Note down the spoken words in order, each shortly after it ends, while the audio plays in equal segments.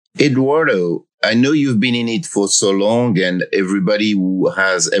Eduardo, I know you've been in it for so long, and everybody who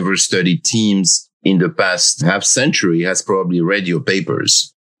has ever studied teams in the past half century has probably read your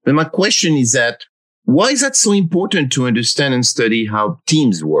papers. But my question is that, why is that so important to understand and study how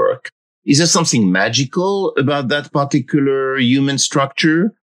teams work? Is there something magical about that particular human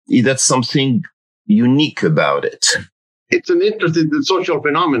structure? Is that something unique about it? It's an interesting social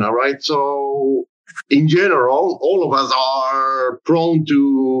phenomena, right? So in general, all of us are prone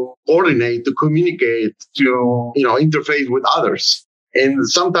to coordinate, to communicate, to, interface with others. And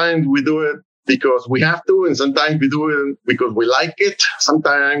sometimes we do it because we have to, and sometimes we do it because we like it.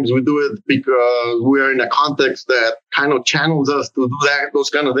 Sometimes we do it because we are in a context that kind of channels us to do those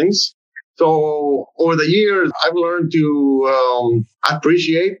kind of things. So over the years, I've learned to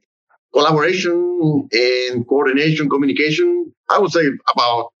appreciate collaboration and coordination, communication. I would say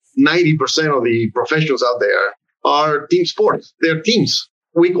about 90% of the professionals out there are team sports. They're teams.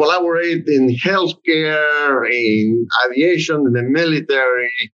 We collaborate in healthcare, in aviation, in the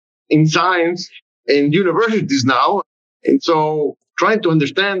military, in science, in universities now. And so trying to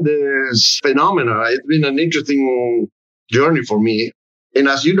understand this phenomena, it's been an interesting journey for me. And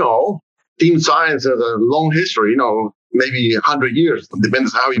as you know, team science has a long history, maybe 100 years,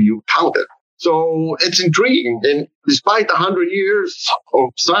 depends how you count it. So it's intriguing. And despite 100 years of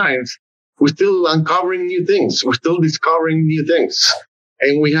science, we're still uncovering new things. We're still discovering new things.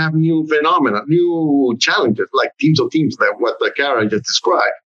 And we have new phenomena, new challenges, like teams of teams, that what Kara just described.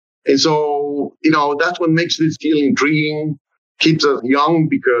 And so, that's what makes this feel intriguing, keeps us young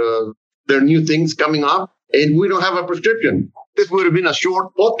because there are new things coming up. And we don't have a prescription. This would have been a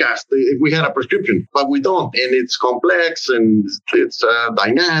short podcast if we had a prescription, but we don't. And it's complex and it's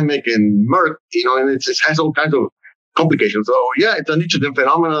dynamic and murky, and it has all kinds of complications. So, yeah, it's an interesting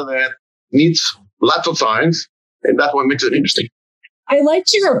phenomenon that needs lots of science, and that's what makes it interesting. I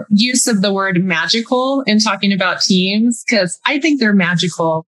liked your use of the word magical in talking about teams because I think they're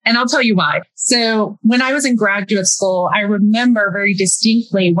magical. And I'll tell you why. So when I was in graduate school, I remember very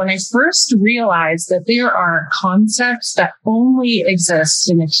distinctly when I first realized that there are concepts that only exist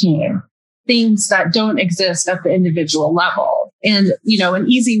in a team, things that don't exist at the individual level. And, an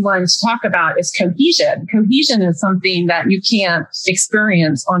easy one to talk about is cohesion. Cohesion is something that you can't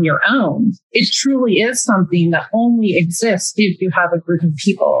experience on your own. It truly is something that only exists if you have a group of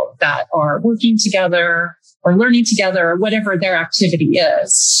people that are working together or learning together or whatever their activity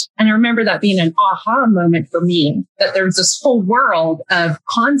is. And I remember that being an aha moment for me, that there was this whole world of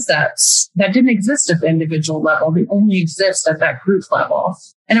concepts that didn't exist at the individual level. They only exist at that group level.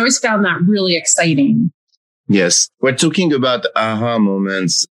 And I always found that really exciting. Yes. We're talking about aha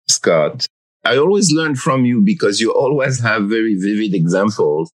moments, Scott. I always learn from you because you always have very vivid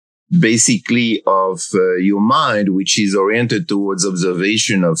examples, basically, of your mind, which is oriented towards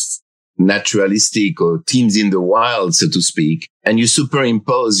observation of naturalistic or teams in the wild, so to speak. And you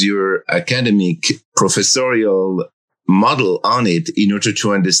superimpose your academic professorial model on it in order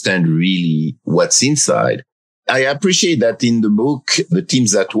to understand really what's inside. I appreciate that in the book, the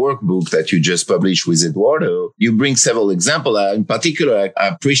Teams at Work book that you just published with Eduardo, you bring several examples. In particular, I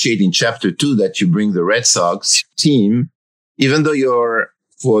appreciate in chapter 2 that you bring the Red Sox team, even though you're,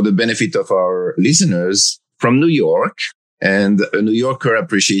 for the benefit of our listeners, from New York, and a New Yorker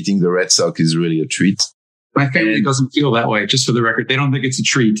appreciating the Red Sox is really a treat. My family doesn't feel that way, just for the record. They don't think it's a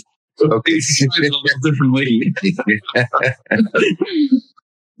treat. Okay. They a little differently.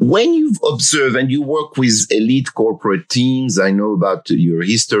 When you've observed and you work with elite corporate teams, I know about your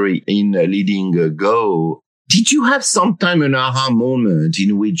history in leading Go. Did you have sometime an aha moment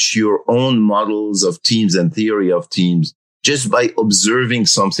in which your own models of teams and theory of teams, just by observing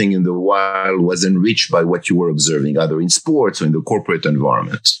something in the wild, was enriched by what you were observing, either in sports or in the corporate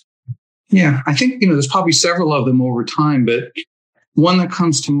environment? Yeah, I think, there's probably several of them over time, but one that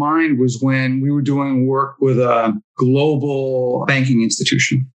comes to mind was when we were doing work with a global banking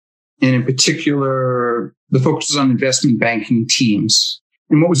institution. And in particular, the focus was on investment banking teams.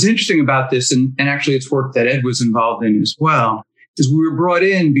 And what was interesting about this, and actually it's work that Ed was involved in as well, is we were brought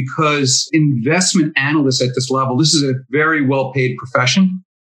in because investment analysts at this level, this is a very well-paid profession.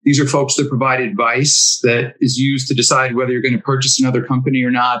 These are folks that provide advice that is used to decide whether you're going to purchase another company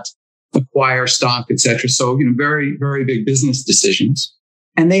or not, acquire stock, et cetera. So, very, very big business decisions.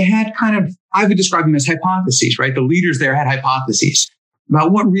 And they had I would describe them as hypotheses, right? The leaders there had hypotheses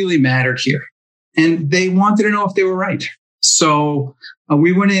about what really mattered here. And they wanted to know if they were right. So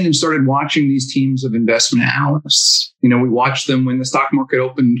we went in and started watching these teams of investment analysts. We watched them when the stock market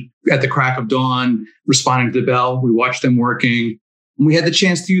opened at the crack of dawn, responding to the bell. We watched them working. And we had the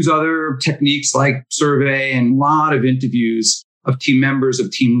chance to use other techniques like survey and a lot of interviews of team members,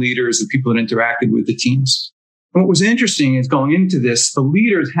 of team leaders, of people that interacted with the teams. And what was interesting is going into this, the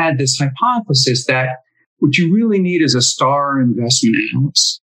leaders had this hypothesis that what you really need is a star investment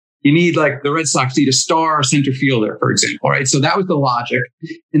analyst. You need, like the Red Sox need a star center fielder, for example, right? So that was the logic.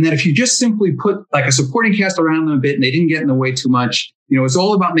 And that if you just simply put like a supporting cast around them a bit and they didn't get in the way too much, it's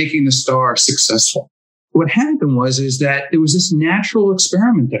all about making the star successful. What happened is that there was this natural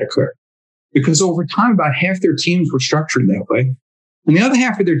experiment that occurred because over time, about half their teams were structured that way. And the other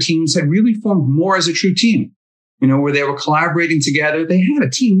half of their teams had really formed more as a true team, where they were collaborating together. They had a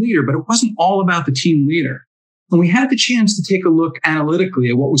team leader, but it wasn't all about the team leader. And we had the chance to take a look analytically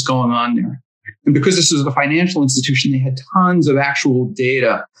at what was going on there. And because this was a financial institution, they had tons of actual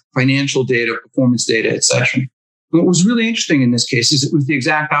data, financial data, performance data, et cetera. And what was really interesting in this case is it was the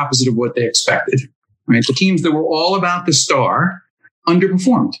exact opposite of what they expected. Right? The teams that were all about the star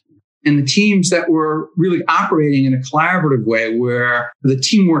underperformed. And the teams that were really operating in a collaborative way where the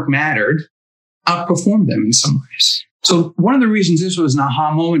teamwork mattered outperformed them in some ways. So one of the reasons this was an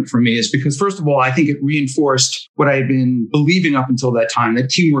aha moment for me is because, first of all, I think it reinforced what I had been believing up until that time, that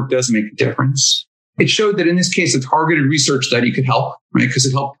teamwork does make a difference. It showed that in this case, a targeted research study could help, right? Because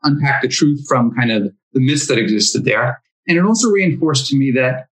it helped unpack the truth from kind of the myths that existed there. And it also reinforced to me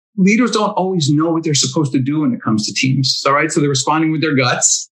that leaders don't always know what they're supposed to do when it comes to teams. So, right? So they're responding with their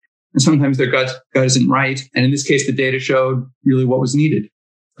guts, and sometimes their gut isn't right. And in this case, the data showed really what was needed.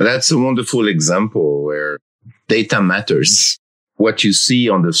 That's a wonderful example where data matters. What you see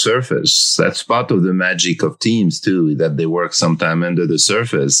on the surface, that's part of the magic of teams too, that they work sometime under the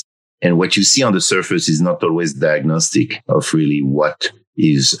surface. And what you see on the surface is not always diagnostic of really what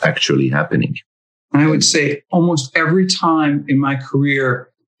is actually happening. And I would say almost every time in my career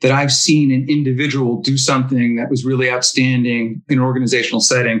that I've seen an individual do something that was really outstanding in an organizational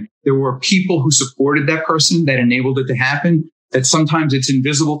setting, there were people who supported that person that enabled it to happen. That sometimes it's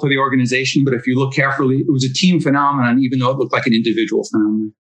invisible to the organization, but if you look carefully, it was a team phenomenon, even though it looked like an individual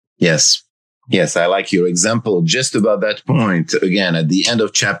phenomenon. Yes. Yes, I like your example. Just about that point, again, at the end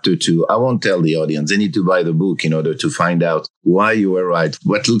of chapter 2, I won't tell the audience. They need to buy the book in order to find out why you were right.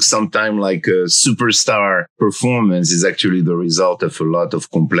 What looks sometimes like a superstar performance is actually the result of a lot of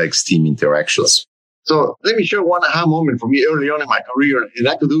complex team interactions. So let me share one aha moment for me early on in my career. It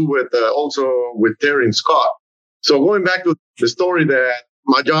had to do with also with Terry and Scott. So going back to the story that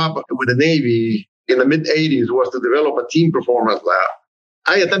my job with the Navy in the mid-'80s was to develop a team performance lab.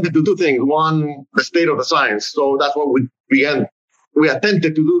 I attempted to do things. One, the state of the science. So that's what we began. We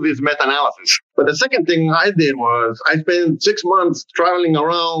attempted to do this meta-analysis. But the second thing I did was I spent 6 months traveling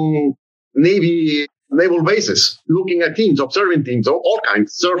around Navy naval bases, looking at teams, observing teams, all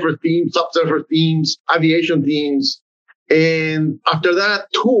kinds, surface teams, subsurface teams, aviation teams. And after that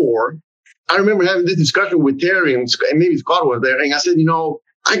tour, I remember having this discussion with Terry and maybe Scott was there. And I said,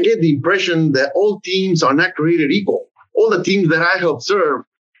 I get the impression that all teams are not created equal. All the teams that I helped serve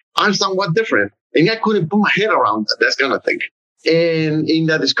are somewhat different. And I couldn't put my head around that kind of thing. And in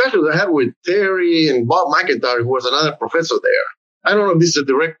the discussions I had with Terry and Bob McIntyre, who was another professor there, I don't know if this is a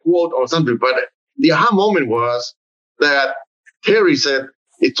direct quote or something, but the aha moment was that Terry said,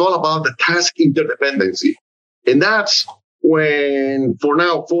 it's all about the task interdependency. And that's when, for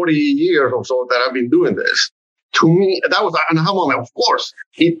now 40 years or so that I've been doing this, to me, that was an aha moment. Of course,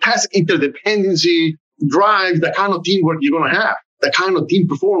 task interdependency drives the kind of teamwork you're going to have, the kind of team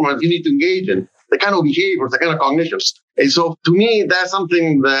performance you need to engage in, the kind of behaviors, the kind of cognitions. And so to me, that's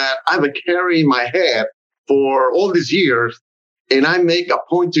something that I've carried in my head for all these years. And I make a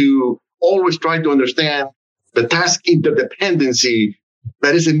point to always try to understand the task interdependency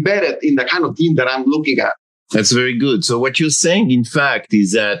that is embedded in the kind of team that I'm looking at. That's very good. So what you're saying, in fact,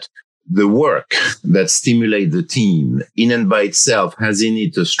 is that the work that stimulates the team in and by itself has in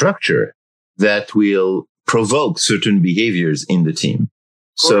it a structure that will provoke certain behaviors in the team.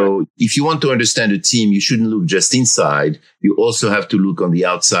 So if you want to understand a team, you shouldn't look just inside. You also have to look on the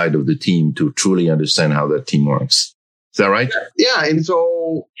outside of the team to truly understand how that team works. Is that right? Yeah. And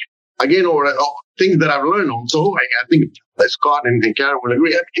so, again, things that I've learned on. So I think that Scott and Karen will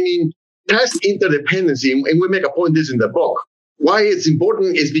agree. I mean, task interdependency, and we make a point this in the book. Why it's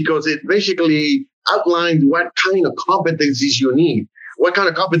important is because it basically outlines what kind of competencies you need, what kind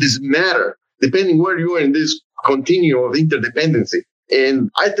of competencies matter, depending where you are in this continuum of interdependency. And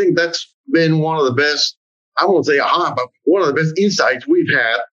I think that's been one of the best, I won't say but one of the best insights we've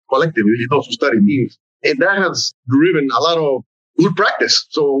had collectively, those who study teams. And that has driven a lot of good practice.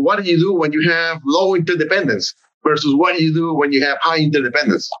 So what do you do when you have low interdependence versus what do you do when you have high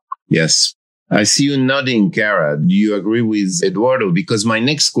interdependence? Yes. I see you nodding, Cara. Do you agree with Eduardo? Because my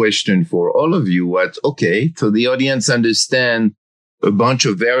next question for all of you was, okay, so the audience understand a bunch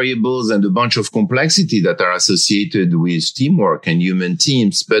of variables and a bunch of complexity that are associated with teamwork and human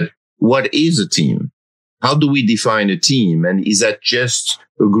teams. But what is a team? How do we define a team? And is that just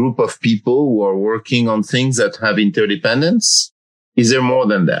a group of people who are working on things that have interdependence? Is there more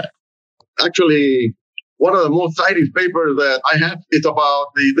than that? Actually, one of the most cited papers that I have is about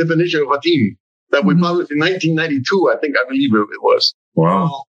the definition of a team that we published in 1992, I believe it was.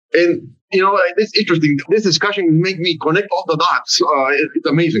 Wow. And, it's interesting. This discussion make me connect all the dots. It's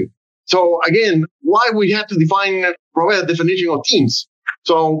amazing. So again, why we have to provide a definition of teams?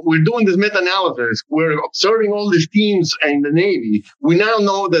 So we're doing this meta-analysis. We're observing all these teams in the Navy. We now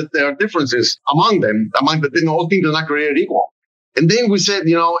know that there are differences among them, all teams are not created equal. And then we said,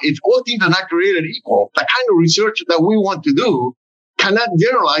 if all teams are not created equal, the kind of research that we want to do cannot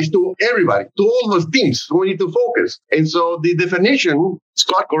generalize to everybody, to all those teams. We need to focus. And so the definition,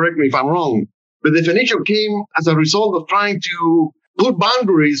 Scott, correct me if I'm wrong, the definition came as a result of trying to put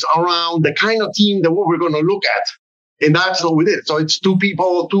boundaries around the kind of team that we're going to look at. And that's what we did. So it's two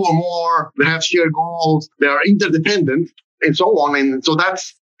people, two or more, that have shared goals, they are interdependent, and so on. And so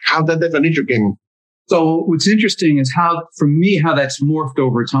that's how that definition came. So what's interesting is how that's morphed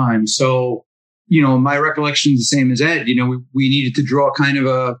over time. So, my recollection is the same as Ed. We needed to draw kind of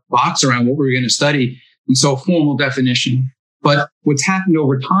a box around what we were going to study. And so formal definition. But what's happened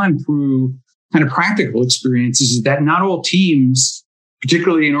over time through kind of practical experiences is that not all teams,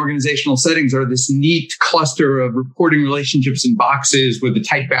 particularly in organizational settings, are this neat cluster of reporting relationships and boxes with a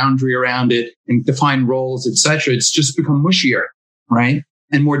tight boundary around it and defined roles, et cetera. It's just become mushier, right?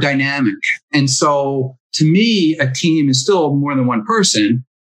 And more dynamic. And so to me, a team is still more than one person.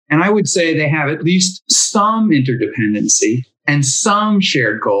 And I would say they have at least some interdependency and some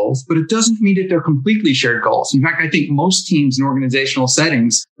shared goals, but it doesn't mean that they're completely shared goals. In fact, I think most teams in organizational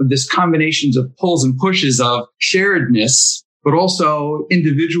settings have this combinations of pulls and pushes of sharedness, but also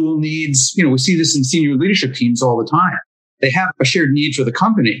individual needs. We see this in senior leadership teams all the time. They have a shared need for the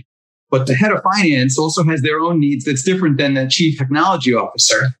company, but the head of finance also has their own needs that's different than the chief technology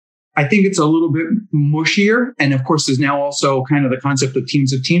officer. I think it's a little bit mushier. And of course, there's now also kind of the concept of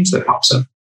teams that pops up.